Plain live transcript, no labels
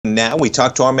now. We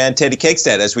talk to our man Teddy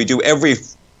Kekstadt, as we do every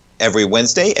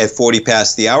Wednesday at 40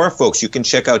 past the hour. Folks, you can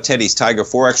check out Teddy's Tiger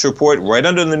Forex Report right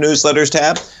under the newsletters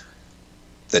tab.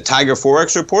 The Tiger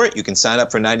Forex Report, you can sign up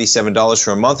for $97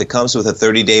 for a month. It comes with a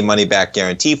 30-day money-back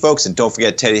guarantee, folks. And don't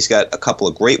forget, Teddy's got a couple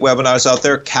of great webinars out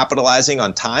there. Capitalizing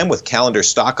on Time with calendar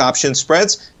stock option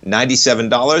spreads,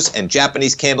 $97. And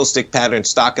Japanese candlestick pattern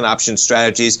stock and option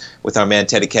strategies with our man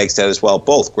Teddy Kekstadt as well.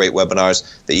 Both great webinars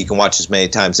that you can watch as many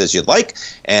times as you'd like.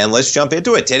 And let's jump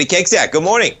into it. Teddy Kekstadt, good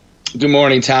morning. Good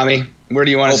morning, Tommy. Where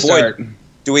do you want to start?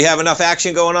 Do we have enough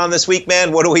action going on this week,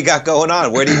 man? What do we got going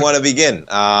on? Where do you want to begin?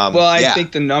 I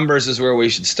think the numbers is where we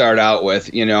should start out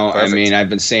with. You know, Perfect. I mean, I've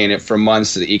been saying it for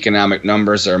months that the economic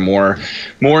numbers are more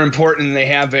important than they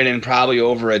have been in probably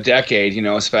over a decade, you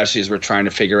know, especially as we're trying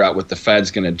to figure out what the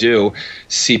Fed's going to do.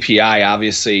 CPI,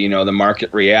 obviously, you know, the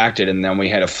market reacted, and then we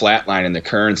had a flat line in the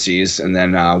currencies, and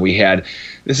then we had –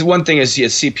 this is one thing is the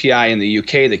CPI in the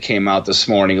UK that came out this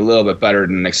morning a little bit better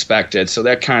than expected. So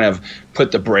that kind of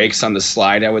put the brakes on the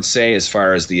slide, I would say, as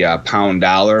far as the pound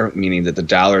dollar, meaning that the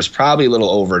dollar is probably a little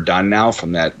overdone now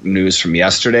from that news from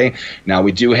yesterday. Now,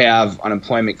 we do have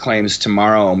unemployment claims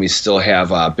tomorrow, and we still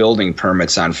have building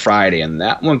permits on Friday, and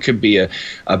that one could be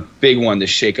a big one to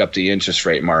shake up the interest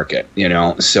rate market, you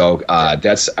know. So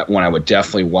that's one I would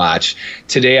definitely watch.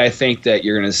 Today, I think that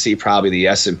you're going to see probably the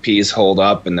S&Ps hold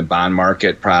up and the bond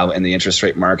market probably and the interest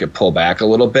rate market pull back a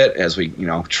little bit as we, you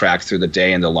know, track through the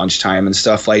day into lunchtime and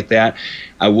stuff like that.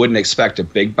 I wouldn't expect a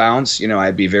big bounce. You know,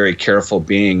 I'd be very careful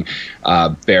being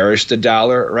bearish the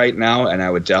dollar right now, and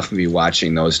I would definitely be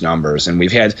watching those numbers. And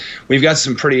we've got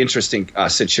some pretty interesting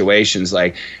situations.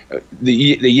 Like the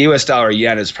U.S. dollar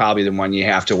yen is probably the one you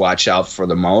have to watch out for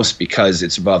the most because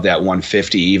it's above that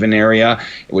 150 even area,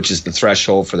 which is the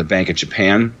threshold for the Bank of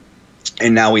Japan.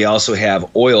 And now we also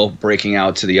have oil breaking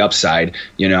out to the upside,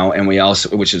 you know, and we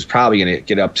also, which is probably going to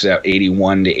get up to that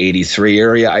 81 to 83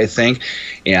 area, I think.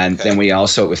 And then we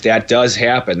also, if that does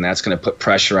happen, that's going to put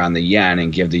pressure on the yen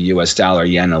and give the U.S. dollar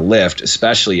yen a lift,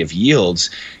 especially if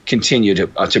yields continue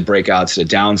to break out to the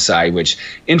downside, which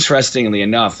interestingly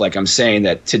enough, like I'm saying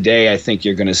that today, I think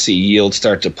you're going to see yields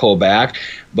start to pull back,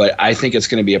 but I think it's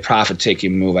going to be a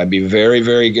profit-taking move. I'd be very,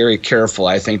 very, very careful.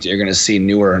 I think that you're going to see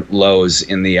newer lows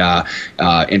in the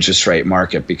interest rate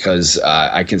market because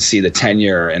I can see the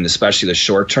 10-year and especially the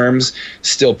short terms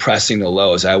still pressing the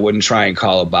lows. I wouldn't try and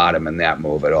call a bottom in that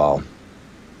move at all.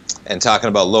 And talking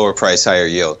about lower price, higher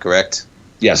yield, correct?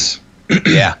 Yes.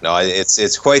 Yeah, no,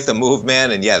 it's quite the move,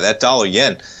 man. And yeah, that dollar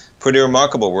yen, pretty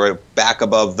remarkable. We're back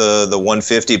above the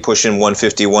 150, pushing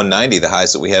 150, 190, the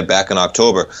highs that we had back in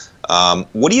October.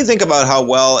 What do you think about how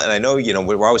well, and I know, you know,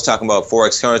 we're always talking about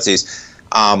Forex currencies,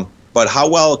 but how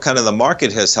well kind of the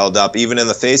market has held up even in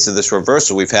the face of this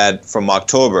reversal we've had from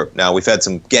October. Now, we've had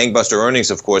some gangbuster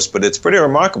earnings, of course, but it's pretty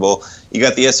remarkable. You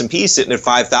got the S&P sitting at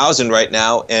 5,000 right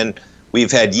now, and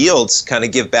we've had yields kind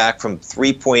of give back from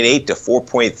 3.8 to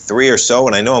 4.3 or so,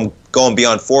 and I know I'm going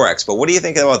beyond Forex, but what do you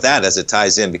think about that as it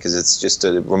ties in? Because it's just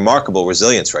a remarkable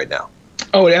resilience right now.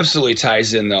 Oh, it absolutely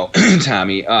ties in, though,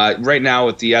 Tommy. Right now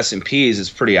with the S&Ps, it's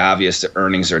pretty obvious that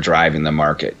earnings are driving the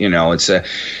market. You know,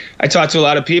 I talk to a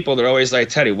lot of people. They're always like,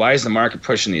 Teddy, why is the market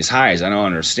pushing these highs? I don't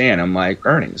understand. I'm like,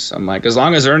 earnings. I'm like, as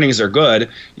long as earnings are good.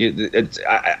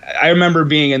 I remember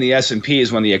being in the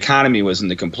S&Ps when the economy was in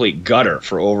the complete gutter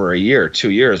for over a year, 2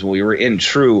 years. Well, we were in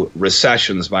true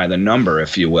recessions by the number,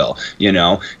 if you will, you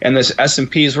know, and this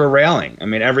S&Ps were railing. I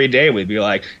mean, every day we'd be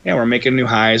like, yeah, we're making new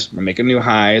highs. We're making new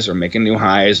highs. We're making new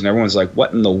highs. And everyone's like,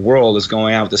 what in the world is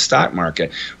going on with the stock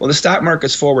market? Well, the stock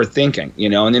market's forward thinking, you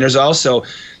know, and then there's also,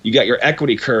 you got your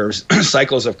equity curves,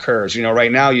 cycles of curves. You know,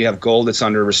 right now you have gold that's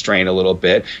under restraint a little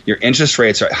bit. Your interest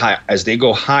rates are high. As they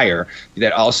go higher,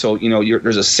 that also, you know,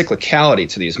 there's a cyclicality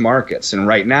to these markets. And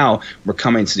right now we're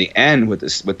coming to the end with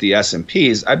the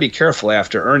S&Ps. I'd be careful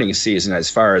after earnings season as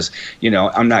far as, you know,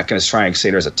 I'm not going to try and say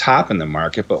there's a top in the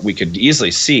market, but we could easily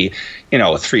see, you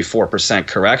know, a 3-4%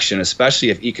 correction, especially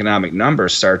if economic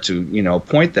numbers start to, you know,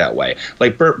 point that way.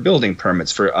 Like building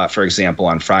permits, for example,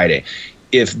 on Friday.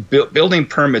 If building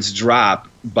permits drop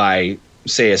by,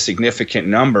 say, a significant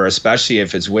number, especially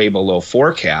if it's way below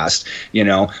forecast, you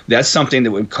know, that's something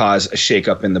that would cause a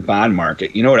shakeup in the bond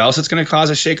market. You know what else it's going to cause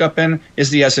a shakeup in? Is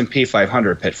the S&P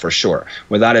 500 pit for sure.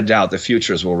 Without a doubt, the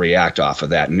futures will react off of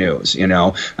that news, you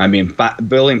know. I mean,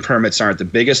 building permits aren't the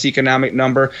biggest economic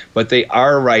number, but they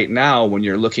are right now when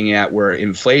you're looking at where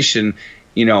inflation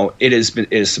it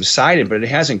has subsided, but it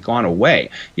hasn't gone away.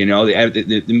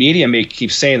 The media may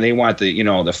keep saying they want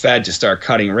the Fed to start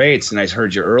cutting rates, and I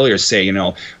heard you earlier say,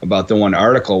 about the one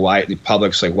article, why the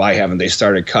public's like, why haven't they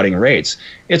started cutting rates?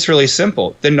 It's really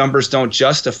simple. The numbers don't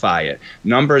justify it.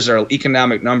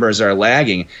 Economic numbers are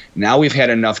lagging. Now we've had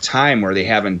enough time where they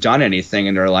haven't done anything,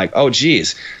 and they're like, oh,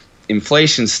 geez,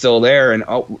 inflation's still there, and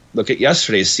look at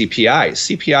yesterday's CPI.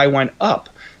 CPI went up.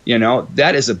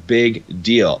 That is a big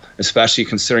deal, especially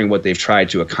considering what they've tried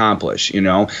to accomplish,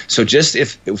 So just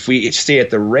if we stay at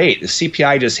the rate, the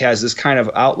CPI just has this kind of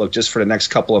outlook just for the next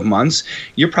couple of months,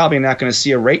 you're probably not going to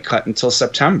see a rate cut until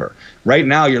September. Right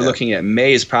now, you're looking at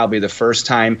May is probably the first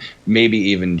time, maybe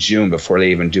even June, before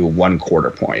they even do 1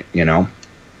 quarter point,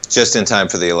 Just in time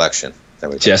for the election.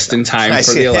 Just in time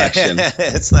for the election.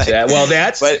 It's like,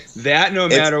 that no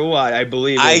matter what, I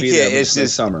believe will be there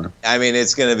this summer. I mean,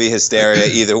 it's going to be hysteria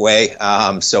either way.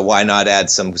 So why not add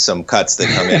some cuts that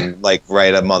come in like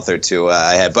right a month or two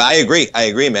ahead? But I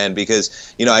agree, man,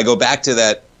 because I go back to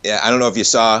that. I don't know if you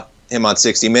saw him on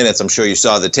 60 Minutes. I'm sure you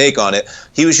saw the take on it.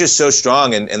 He was just so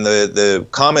strong, and the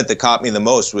comment that caught me the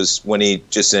most was when he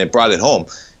just brought it home.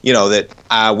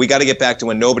 That we got to get back to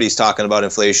when nobody's talking about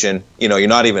inflation. You're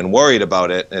not even worried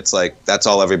about it. It's like that's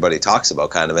all everybody talks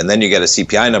about, kind of. And then you get a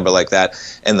CPI number like that,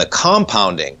 and the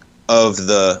compounding of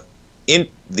the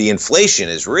inflation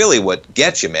is really what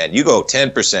gets you, man. You go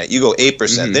 10%, you go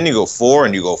 8%, then you go 4%,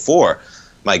 and you go 4%.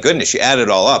 My goodness, you add it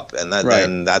all up, and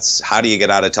then that's how do you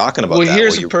get out of talking about that? Well,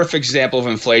 here's a perfect example of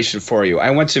inflation for you. I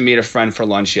went to meet a friend for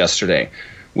lunch yesterday.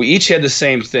 We each had the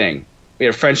same thing. We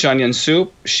had a French onion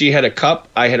soup. She had a cup.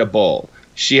 I had a bowl.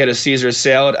 She had a Caesar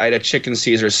salad. I had a chicken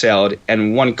Caesar salad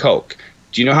and 1 Coke.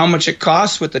 Do you know how much it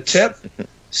costs with the tip?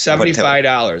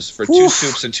 $75 for 2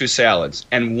 soups and 2 salads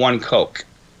and 1 Coke.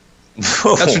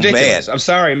 That's ridiculous. Man. I'm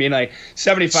sorry. I mean, like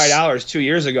 $75 2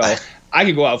 years ago. I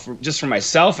could go out just for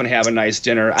myself and have a nice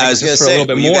dinner. I was just for a little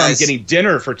bit more. I'm getting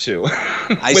dinner for 2.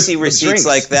 I see receipts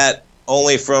like that.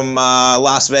 Only from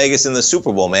Las Vegas in the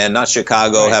Super Bowl, man, not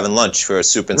Chicago having lunch for a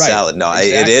soup and salad. No,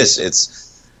 exactly. It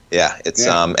is.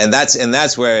 And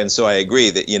that's where, and so I agree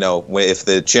that, if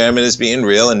the chairman is being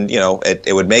real, and,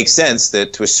 it would make sense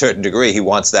that to a certain degree he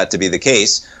wants that to be the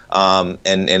case,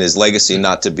 and his legacy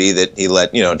not to be that he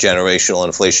let, generational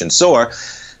inflation soar.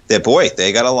 That, boy,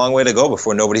 they got a long way to go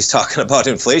before nobody's talking about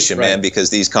inflation, man, because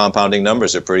these compounding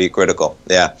numbers are pretty critical.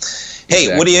 Yeah.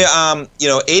 Hey, what do you, $81,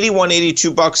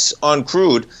 $82 on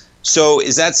crude. So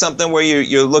is that something where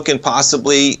you're looking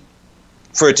possibly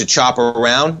for it to chop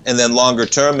around and then longer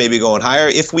term, maybe going higher?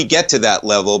 If we get to that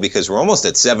level, because we're almost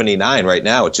at 79 right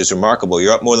now, which is remarkable.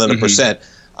 You're up more than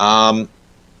 1%.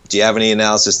 Do you have any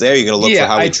analysis there? You're going to look for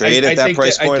how we trade at that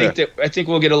price point? I think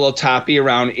we'll get a little toppy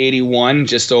around 81,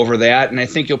 just over that, and I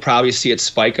think you'll probably see it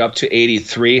spike up to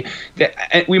 83.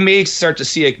 We may start to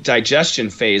see a digestion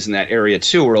phase in that area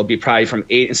too, where it'll be probably from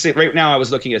 8. Right now, I was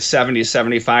looking at $70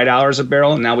 to $75 a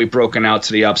barrel, and now we've broken out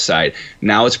to the upside.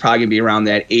 Now it's probably going to be around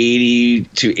that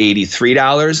 $80 to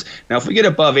 $83. Now, if we get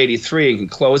above 83 and can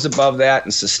close above that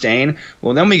and sustain,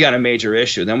 well, then we got a major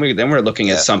issue. Then we're looking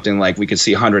at something like we could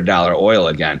see $100 oil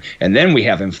again. And then we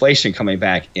have inflation coming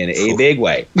back in a big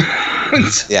way.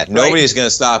 Nobody's going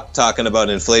to stop talking about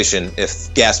inflation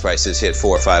if gas prices hit $4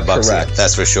 or $5 again.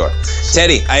 That's for sure.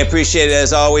 Teddy, I appreciate it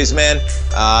as always, man.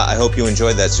 I hope you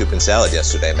enjoyed that soup and salad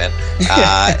yesterday, man.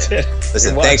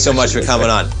 Listen, thanks so much for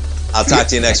coming on. I'll talk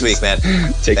to you next week, man.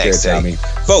 Take care, Tommy.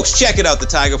 Folks, check it out, the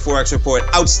Tiger Forex Report.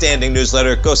 Outstanding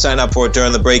newsletter. Go sign up for it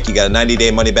during the break. You got a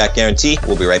 90-day money-back guarantee.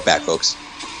 We'll be right back, folks.